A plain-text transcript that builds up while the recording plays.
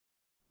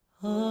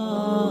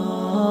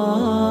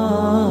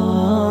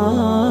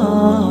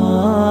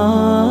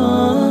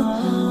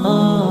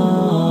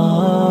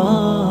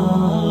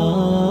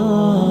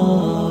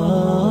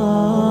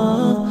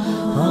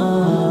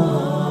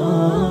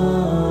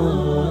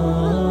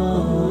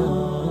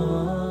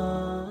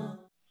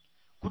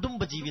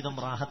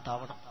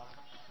റാഹത്താവണം.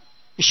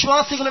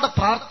 വിശ്വാസികളുടെ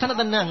പ്രാർത്ഥന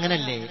തന്നെ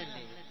അങ്ങനല്ലേ?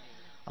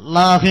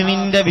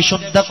 അല്ലാഹുവിന്റെ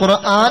വിശുദ്ധ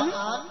ഖുർആൻ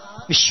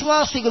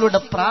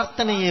വിശ്വാസികളുടെ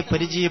പ്രാർത്ഥനയെ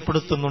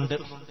പരിചയപ്പെടുത്തുന്നുണ്ട്.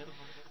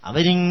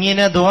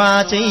 അവരിങ്ങനെ ദുആ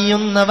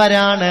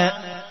ചെയ്യുന്നവരാണ്.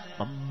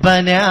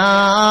 റബ്ബനാ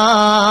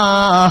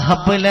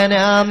ഹബ്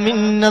ലനാ മിൻ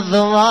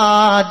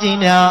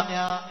അസ്വാജിനാ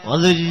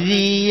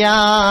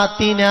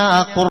വദുർരിയാതിനാ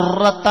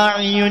ഖുർറത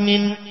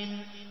അയുനിൻ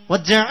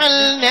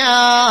വജഅൽനാ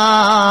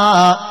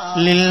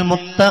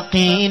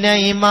ലിൽമുത്തഖീന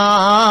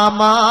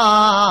ഇമാമാ.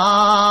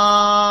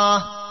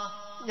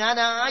 ഞാൻ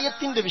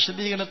ആയത്തിന്റെ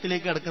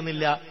വിശദീകരണത്തിലേക്ക്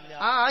കടക്കുന്നില്ല.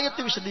 ആ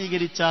ആയത്ത്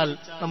വിശദീകരിച്ചാൽ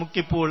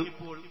നമുക്കിപ്പോൾ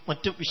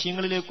മറ്റു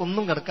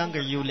വിഷയങ്ങളിലേക്കൊന്നും കടക്കാൻ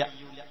കഴിയൂല.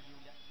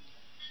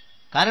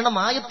 കാരണം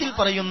ആയത്തിൽ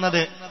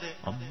പറയുന്നത്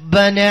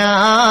റബ്ബനാ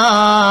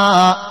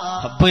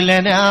ഹബ്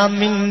ലനാ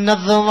മിൻ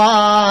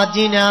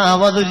അസ്വാജിനാ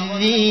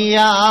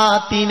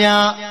വദുർരിയാതിനാ.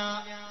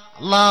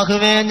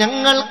 അല്ലാഹുവേ,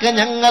 ഞങ്ങൾക്ക്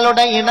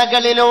ഞങ്ങളുടെ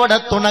ഇണകളിലൂടെ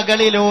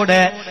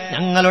തുണകളിലൂടെ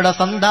ഞങ്ങളുടെ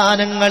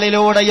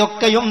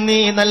സന്താനങ്ങളിലൂടെയൊക്കെയും നീ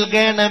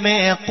നൽകണമേ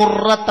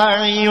ഖുർറത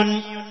അയുൻ.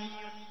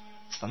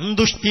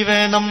 സന്തുഷ്ടി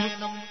വേണം,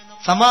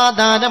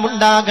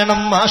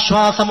 സമാധാനമുണ്ടാകണം,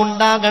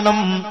 ആശ്വാസമുണ്ടാകണം.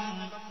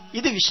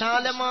 ഇത്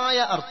വിശാലമായ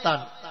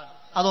അർത്ഥാണ്.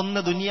 അതൊന്ന്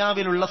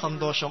ദുനിയാവിലുള്ള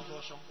സന്തോഷം,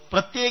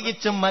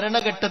 പ്രത്യേകിച്ച്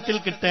മരണഘട്ടത്തിൽ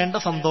കിട്ടേണ്ട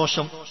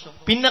സന്തോഷം,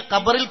 പിന്നെ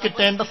ഖബറിൽ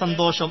കിട്ടേണ്ട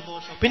സന്തോഷം,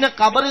 പിന്നെ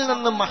ഖബറിൽ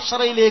നിന്ന്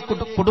മഹ്ശറയിലേക്ക്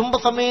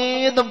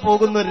കുടുംബസമേതം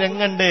പോകുന്ന ഒരു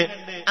രംഗണ്ട്,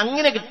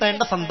 അങ്ങനെ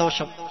കിട്ടേണ്ട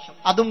സന്തോഷം.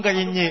 അതും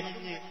കഴിഞ്ഞ്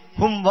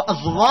ഹും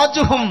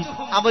വഅസ്വാജുഹും,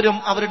 അവരും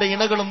അവരുടെ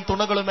ഇണകളും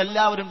തുണകളും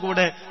എല്ലാവരും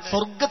കൂടെ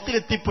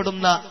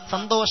സ്വർഗത്തിലെത്തിപ്പെടുന്ന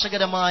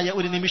സന്തോഷകരമായ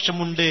ഒരു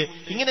നിമിഷമുണ്ട്.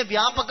 ഇങ്ങനെ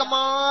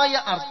വ്യാപകമായ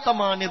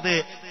അർത്ഥമാണിത്.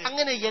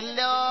 അങ്ങനെ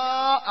എല്ലാ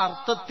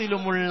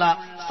അർത്ഥത്തിലുമുള്ള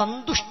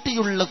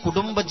സന്തുഷ്ടിയുള്ള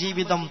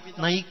കുടുംബജീവിതം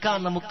നയിക്കാൻ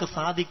നമുക്ക്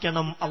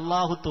സാധിക്കണം.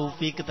 അല്ലാഹു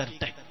തൗഫീക്ക്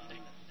തരട്ടെ.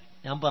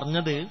 ഞാൻ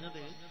പറഞ്ഞത്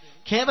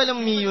കേവലം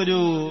ഈ ഒരു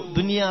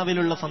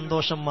ദുനിയാവിലുള്ള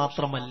സന്തോഷം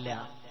മാത്രമല്ല.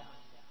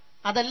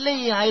 അതല്ല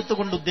ഈ ആയത്ത്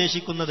കൊണ്ട്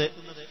ഉദ്ദേശിക്കുന്നത്.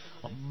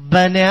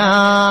 ربنا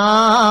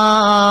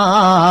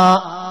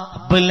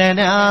هب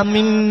لنا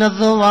من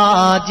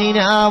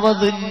أزواجنا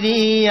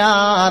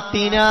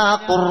وذرياتنا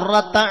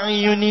قرة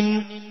أعين.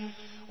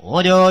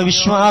 ഓരോ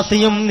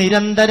വിശ്വാസിയും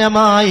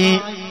നിരന്തരമായി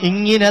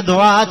ഇങ്ങനെ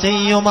ദുആ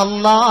ചെയ്യും.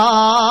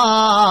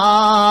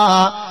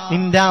 അല്ലാഹ്,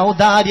 നിന്റെ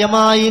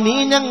ഔദാര്യമായി നീ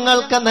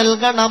ഞങ്ങൾക്ക്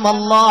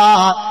നൽകണമല്ലാ.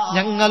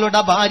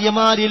 ഞങ്ങളുടെ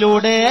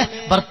ഭാര്യമാരിലൂടെ,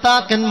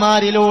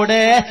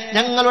 ഭർത്താക്കന്മാരിലൂടെ,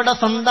 ഞങ്ങളുടെ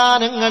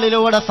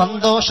സന്താനങ്ങളിലൂടെ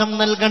സന്തോഷം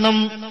നൽകണം.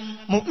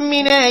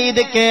 മുഅ്മിനേ,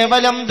 ഇത്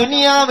കേവലം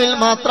ദുനിയാവിൽ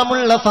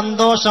മാത്രമുള്ള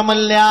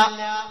സന്തോഷമല്ല.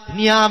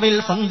 ദുനിയാവിൽ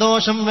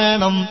സന്തോഷം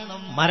വേണം,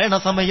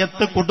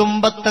 മരണസമയത്ത്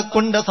കുടുംബത്തെ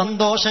കൊണ്ട്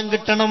സന്തോഷം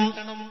കിട്ടണം.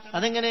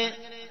 അതെങ്ങനെ?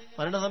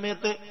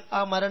 മരണസമയത്ത് ആ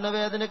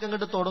മരണവേദനയൊക്കെ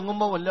അങ്ങോട്ട്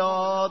തുടങ്ങുമ്പോ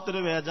വല്ലാത്തൊരു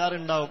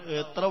വേജാറുണ്ടാവും.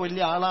 എത്ര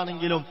വലിയ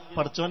ആളാണെങ്കിലും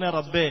പടച്ചോനെ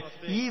റബ്ബേ,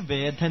 ഈ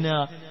വേദന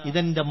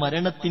ഇതെന്റെ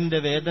മരണത്തിന്റെ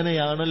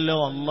വേദനയാണല്ലോ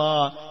അല്ലാ,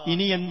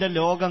 ഇനി എന്റെ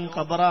ലോകം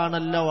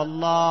ഖബറാണല്ലോ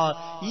അല്ലാ.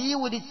 ഈ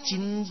ഒരു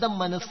ചിന്ത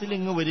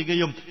മനസ്സിലിങ്ങ്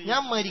വരികയും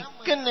ഞാൻ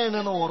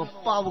മരിക്കന്നെയാണെന്ന്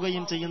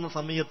ഉറപ്പാവുകയും ചെയ്യുന്ന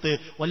സമയത്ത്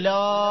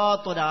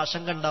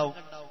വല്ലാത്തൊരാശങ്ക ഉണ്ടാവും.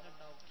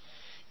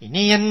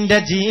 ഇനി എന്റെ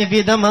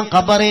ജീവിതം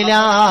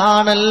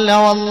ഖബറിലാണല്ലോ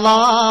അല്ലാ.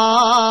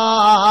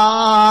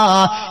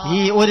 ഈ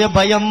ഒരു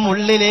ഭയം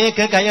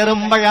ഉള്ളിലേക്ക്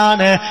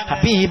കയറുമ്പോഴാണ്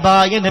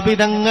ഹബീബായ നബി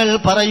തങ്ങൾ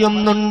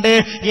പറയുന്നുണ്ട്,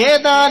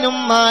 ഏതാനും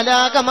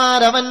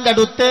മാലാകമാർ അവന്റെ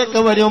അടുത്തേക്ക്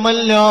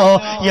വരുമല്ലോ,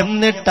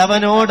 എന്നിട്ട്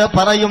അവനോട്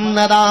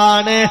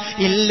പറയുന്നതാണ്,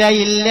 ഇല്ല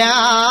ഇല്ല,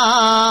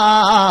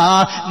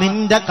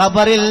 നിന്റെ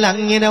ഖബറിൽ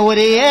അങ്ങനെ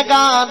ഒരു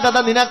ഏകാന്തത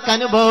നിനക്ക്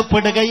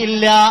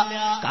അനുഭവപ്പെടുകയില്ല.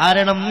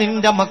 കാരണം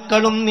നിന്റെ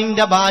മക്കളും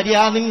നിന്റെ ഭാര്യ,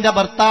 നിന്റെ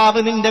ഭർത്താവ്,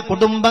 നിന്റെ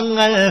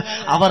കുടുംബങ്ങൾ,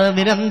 അവർ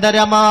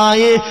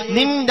നിരന്തരമായി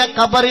നിന്റെ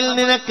ഖബറിൽ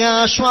നിനക്ക്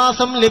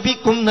ആശ്വാസം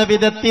ലഭിക്കുന്ന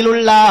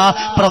വിധത്തിലുള്ള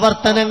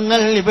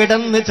പ്രവർത്തനങ്ങൾ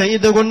ഇവിടുന്ന്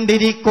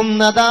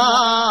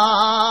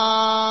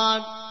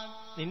ചെയ്തുകൊണ്ടിരിക്കുന്നതാണ്.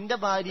 നിന്റെ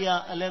ഭാര്യ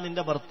അല്ലെ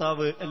നിന്റെ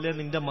ഭർത്താവ് അല്ലെ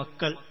നിന്റെ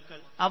മക്കൾ,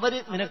 അവര്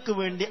നിനക്ക്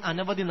വേണ്ടി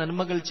അനവധി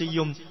നന്മകൾ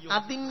ചെയ്യും.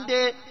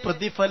 അതിന്റെ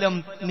പ്രതിഫലം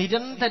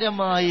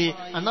നിരന്തരമായി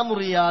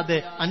അണിമുറിയാതെ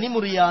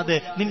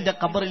നിന്റെ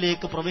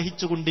ഖബറിലേക്ക്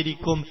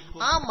പ്രവഹിച്ചുകൊണ്ടിരിക്കും.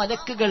 ആ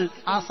മലക്കുകൾ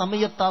ആ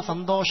സമയത്ത് ആ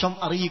സന്തോഷം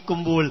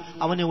അറിയിക്കുമ്പോൾ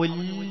അവന്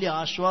വലിയ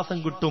ആശ്വാസം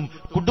കിട്ടും.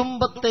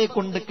 കുടുംബത്തെ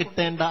കൊണ്ട്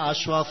കിട്ടേണ്ട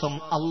ആശ്വാസം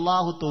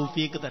അല്ലാഹു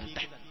തൗഫീക്ക്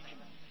തരട്ടെ.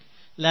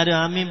 എല്ലാരും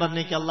ആമീൻ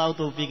പറഞ്ഞേക്ക്, അല്ലാഹു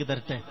തൗഫീക്ക്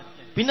തരട്ടെ.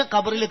 പിന്നെ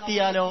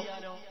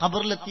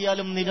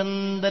ഖബറിലെത്തിയാലും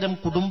നിരന്തരം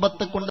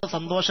കുടുംബത്തെ കൊണ്ട്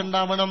സന്തോഷം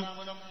ഉണ്ടാവണം.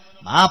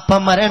 ബാപ്പ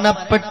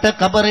മരണപ്പെട്ട്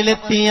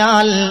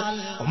ഖബറിലെത്തിയാൽ,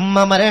 ഉമ്മ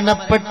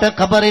മരണപ്പെട്ട്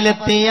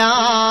ഖബറിലെത്തിയാൽ,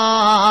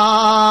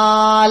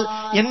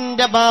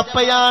 എന്റെ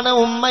ബാപ്പയാണ്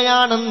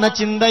ഉമ്മയാണെന്ന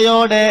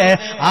ചിന്തയോടെ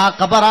ആ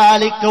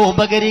ഖബറാളിക്ക്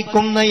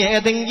ഉപകരിക്കുന്ന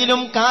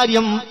ഏതെങ്കിലും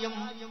കാര്യം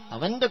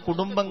അവന്റെ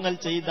കുടുംബങ്ങൾ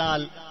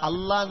ചെയ്താൽ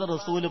അള്ളാഹുവിന്റെ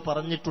റസൂല്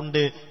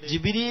പറഞ്ഞിട്ടുണ്ട്,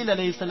 ജിബ്രീൽ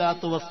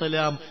അലൈഹിസ്സലാത്തു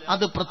വസ്സലാം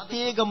അത്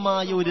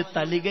പ്രത്യേകമായ ഒരു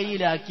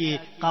തലികയിലാക്കി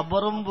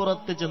ഖബറും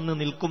പുറത്ത് ചെന്ന്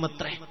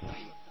നിൽക്കുമത്രേ.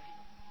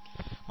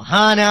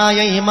 മഹാനായ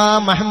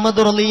ഇമാം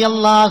അഹ്മദ്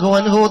റളിയല്ലാഹു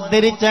അൻഹു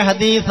ഉദ്ധരിച്ച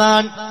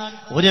ഹദീസാൻ,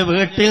 ഒരു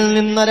വീട്ടിൽ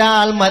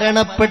നിന്നൊരാൾ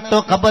മരണപ്പെട്ടു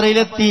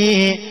ഖബറിലെത്തി.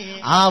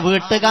 ആ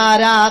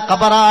വീട്ടുകാരാ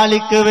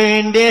ഖബറാളിക്ക്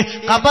വേണ്ടി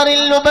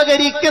ഖബറിൽ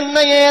ഉപകരിക്കുന്ന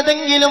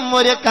ഏതെങ്കിലും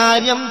ഒരു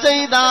കാര്യം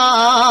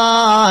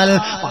ചെയ്താൽ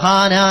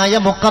മഹാനായ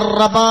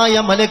മുഖറബായ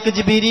മലക്ക്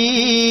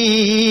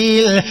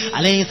ജിബ്രീൽ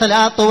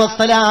അലൈഹിസ്സലാത്തു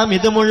വസ്സലാം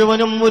ഇത്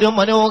മുഴുവനും ഒരു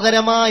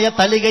മനോഹരമായ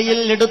തളികയിൽ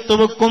എടുത്തു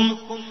വെക്കും.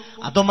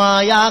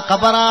 അതുമായ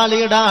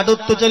ഖബറാളിയുടെ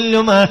അടുത്തു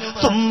ചെല്ലും.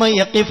 സുമ്മ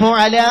യഖിഫു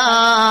അലാ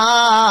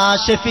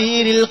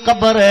ശഫീരിൽ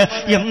ഖബർ,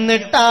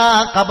 എന്നിട്ട്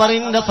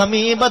ഖബറിന്റെ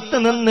സമീപത്ത്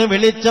നിന്ന്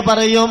വിളിച്ചു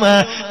പറയും,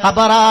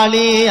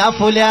 ഖബറാളി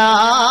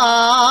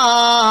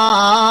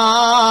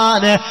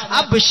അഫുലാൻ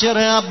അബ്ശിർ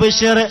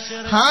അബ്ശിർ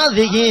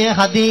ഹാദിഹി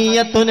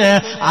ഹദിയത്തുൻ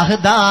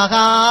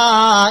അഹ്ദാഹാ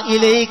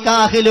ഇലൈക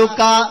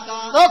അഹ്ലുക.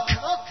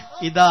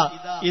 ഇതാ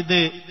ഇത്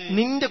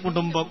നിന്റെ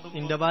കുടുംബം,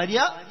 നിന്റെ ഭാര്യ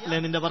അല്ലെ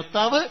നിന്റെ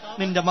ഭർത്താവ്,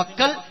 നിന്റെ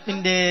മക്കൾ,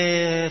 നിന്റെ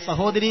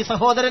സഹോദരി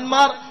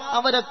സഹോദരന്മാർ,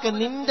 അവരൊക്കെ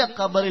നിന്റെ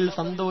ഖബറിൽ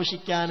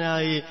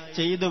സന്തോഷിക്കാനായി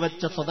ചെയ്തു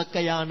വെച്ച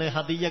സ്വതക്കയാണ്,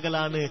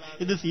 ഹദിയകളാണ്,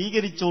 ഇത്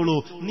സ്വീകരിച്ചോളൂ,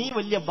 നീ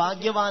വലിയ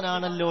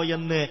ഭാഗ്യവാനാണല്ലോ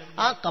എന്ന്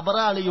ആ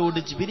ഖബറാളിയോട്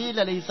ജിബ്രീൽ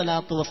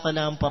അലൈഹിസ്സലാത്തു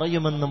വസ്സലാം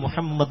പറയുമെന്ന്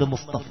മുഹമ്മദ്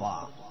മുസ്തഫ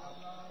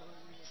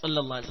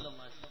സല്ലല്ലാഹു അലൈഹി വസല്ലം.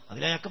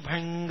 അതിലയാൾക്ക്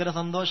ഭയങ്കര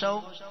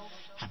സന്തോഷാവും.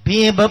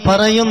 ഹബീബ്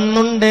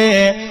പറയുന്നുണ്ട്,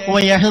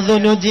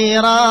 വയഹ്സുനു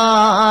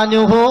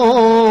ജീറാനുഹു,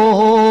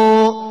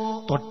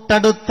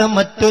 തൊട്ടടുത്ത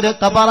മറ്റൊരു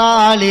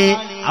ഖബറാളി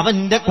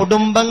അവന്റെ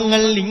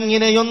കുടുംബങ്ങൾ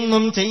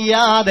ഇങ്ങനെയൊന്നും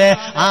ചെയ്യാതെ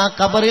ആ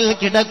ഖബറിൽ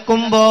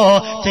കിടക്കുമ്പോ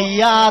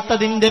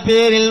ചെയ്യാത്തതിന്റെ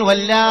പേരിൽ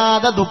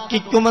വല്ലാതെ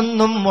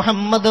ദുഃഖിക്കുമെന്നും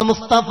മുഹമ്മദ്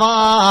മുസ്തഫ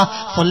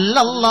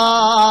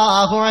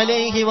സല്ലല്ലാഹു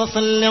അലൈഹി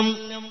വസല്ലം.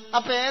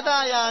 അപ്പൊ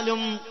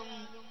ഏതായാലും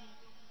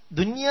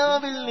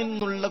ദുനിയാവിൽ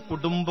നിന്നുള്ള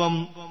കുടുംബം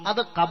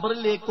അത്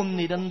ഖബറിലേക്കും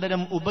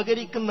നിരന്തരം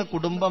ഉപകരിക്കുന്ന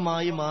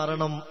കുടുംബമായി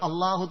മാറണം.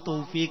 അള്ളാഹു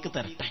തൗഫീക്ക്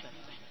തരട്ടെ,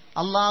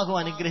 അള്ളാഹു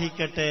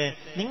അനുഗ്രഹിക്കട്ടെ.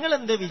 നിങ്ങൾ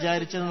എന്താ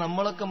വിചാരിച്ചത്,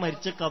 നമ്മളൊക്കെ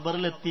മരിച്ച്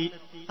ഖബറിലെത്തി,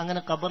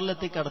 അങ്ങനെ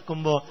ഖബറിലെത്തി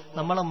കിടക്കുമ്പോ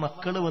നമ്മളെ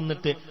മക്കള്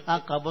വന്നിട്ട് ആ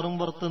ഖബറും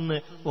പുറത്തുനിന്ന്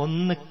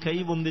ഒന്ന് കൈ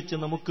പൊന്തിച്ച്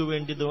നമുക്ക്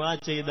വേണ്ടി ദുആ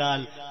ചെയ്താൽ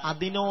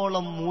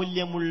അതിനോളം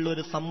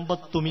മൂല്യമുള്ളൊരു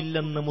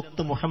സമ്പത്തുമില്ലെന്ന്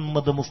മുത്ത്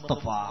മുഹമ്മദ്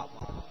മുസ്തഫ.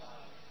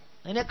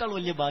 അതിനേക്കാൾ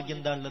വലിയ ഭാഗ്യം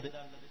എന്താ ഉള്ളത്?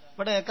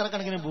 ഇവിടെ ഏക്കർ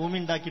കണക്കിന് ഭൂമി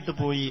ഉണ്ടാക്കിയിട്ട്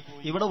പോയി,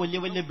 ഇവിടെ വലിയ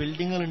വലിയ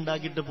ബിൽഡിങ്ങുകൾ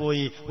ഉണ്ടാക്കിയിട്ട്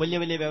പോയി, വലിയ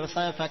വലിയ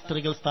വ്യവസായ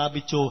ഫാക്ടറികൾ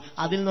സ്ഥാപിച്ചു,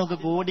 അതിൽ നിന്നൊക്കെ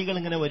കോടികൾ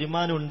ഇങ്ങനെ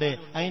വരുമാനമുണ്ട്.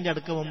 അതിന്റെ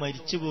അടുക്കവൻ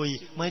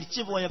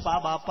മരിച്ചുപോയപ്പോ ആ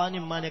ബാപ്പാനും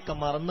ഉമ്മാനെയൊക്കെ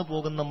മറന്നു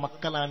പോകുന്ന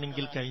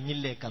മക്കളാണെങ്കിൽ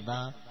കഴിഞ്ഞില്ലേ കഥ?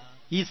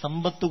 ഈ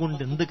സമ്പത്ത്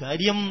കൊണ്ട് എന്ത്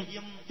കാര്യം?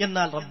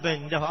 എന്നാൽ റബ്ബേ,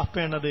 എന്റെ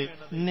വാപ്പയാണത്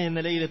എന്നെ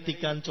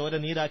നിലയിലെത്തിക്കാൻ ചോര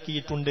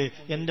നീരാക്കിയിട്ടുണ്ട്,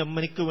 എന്റെ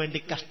ഉമ്മനിക്ക് വേണ്ടി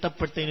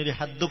കഷ്ടപ്പെട്ടതിനൊരു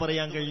ഹദ്ദ്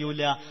പറയാൻ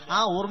കഴിയൂല. ആ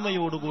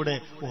ഓർമ്മയോടുകൂടെ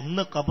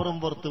ഒന്ന് ഖബറും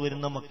പുറത്ത്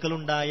വരുന്ന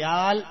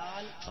മക്കളുണ്ടായാൽ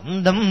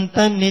സ്വന്തം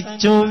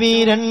തനിച്ചു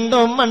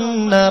വീരണ്ടു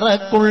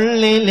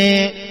മണ്ണറക്കുള്ളിലെ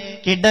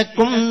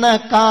കിടക്കുന്ന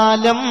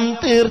കാലം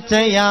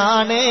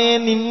തീർച്ചയാണേ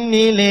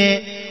നിന്നിലെ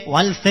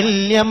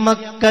വാത്സല്യ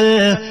മക്കൾ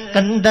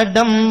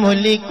കണ്ടടം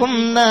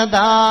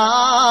ഒലിക്കുന്നതായി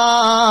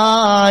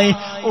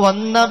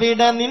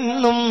വന്നവിടെ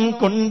നിന്നും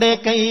കൊണ്ട്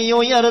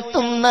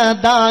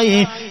കൈയുയർത്തുന്നതായി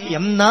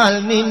എന്നാൽ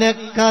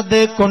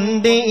നിനക്കത്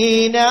കൊണ്ട്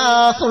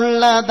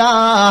ഈനാസുള്ളതാ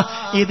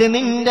ഇത്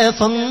നിന്റെ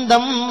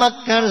സ്വന്തം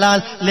മക്കളാൽ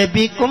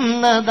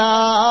ലഭിക്കുന്നതാ.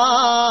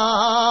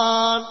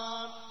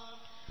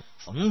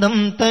 സ്വന്തം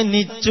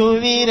തനിച്ചു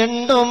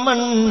വിരണ്ടു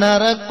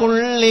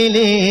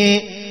മണ്ണറക്കുള്ളിലെ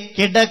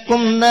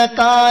കിടക്കുന്ന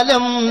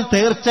കാലം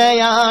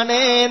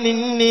തീർച്ചയാണേ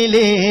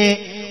നിന്നിലെ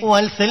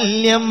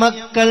വാത്സല്യ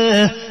മക്കൾ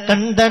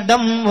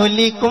കണ്ടടം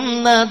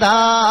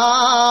ഒലിക്കുന്നതായി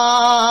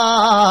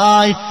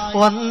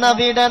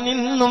വന്നവിടെ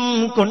നിന്നും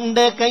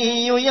കൊണ്ട്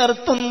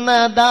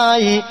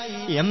കൈയുയർത്തുന്നതായി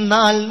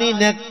എന്നാൽ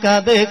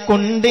നിനക്കത്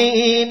കൊണ്ട്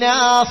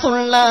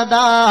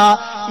ഈനാസുള്ളതാ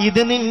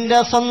ഇത് നിന്റെ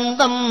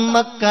സ്വന്തം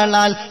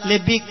മക്കളാൽ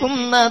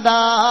ലഭിക്കുന്നതാ.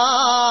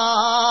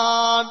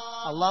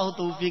 അല്ലാഹു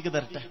തൗഫീഖ്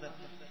തരട്ടെ,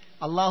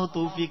 അള്ളാഹു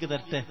തൗഫീഖ്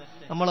തരട്ടെ.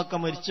 നമ്മളൊക്കെ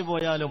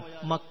മരിച്ചുപോയാലും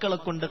മക്കളെ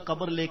കൊണ്ട്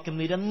ഖബറിലേക്ക്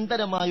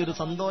നിരന്തരമായൊരു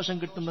സന്തോഷം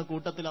കിട്ടുന്ന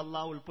കൂട്ടത്തിൽ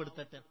അള്ളാഹു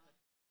ഉൾപ്പെടുത്തട്ടെ.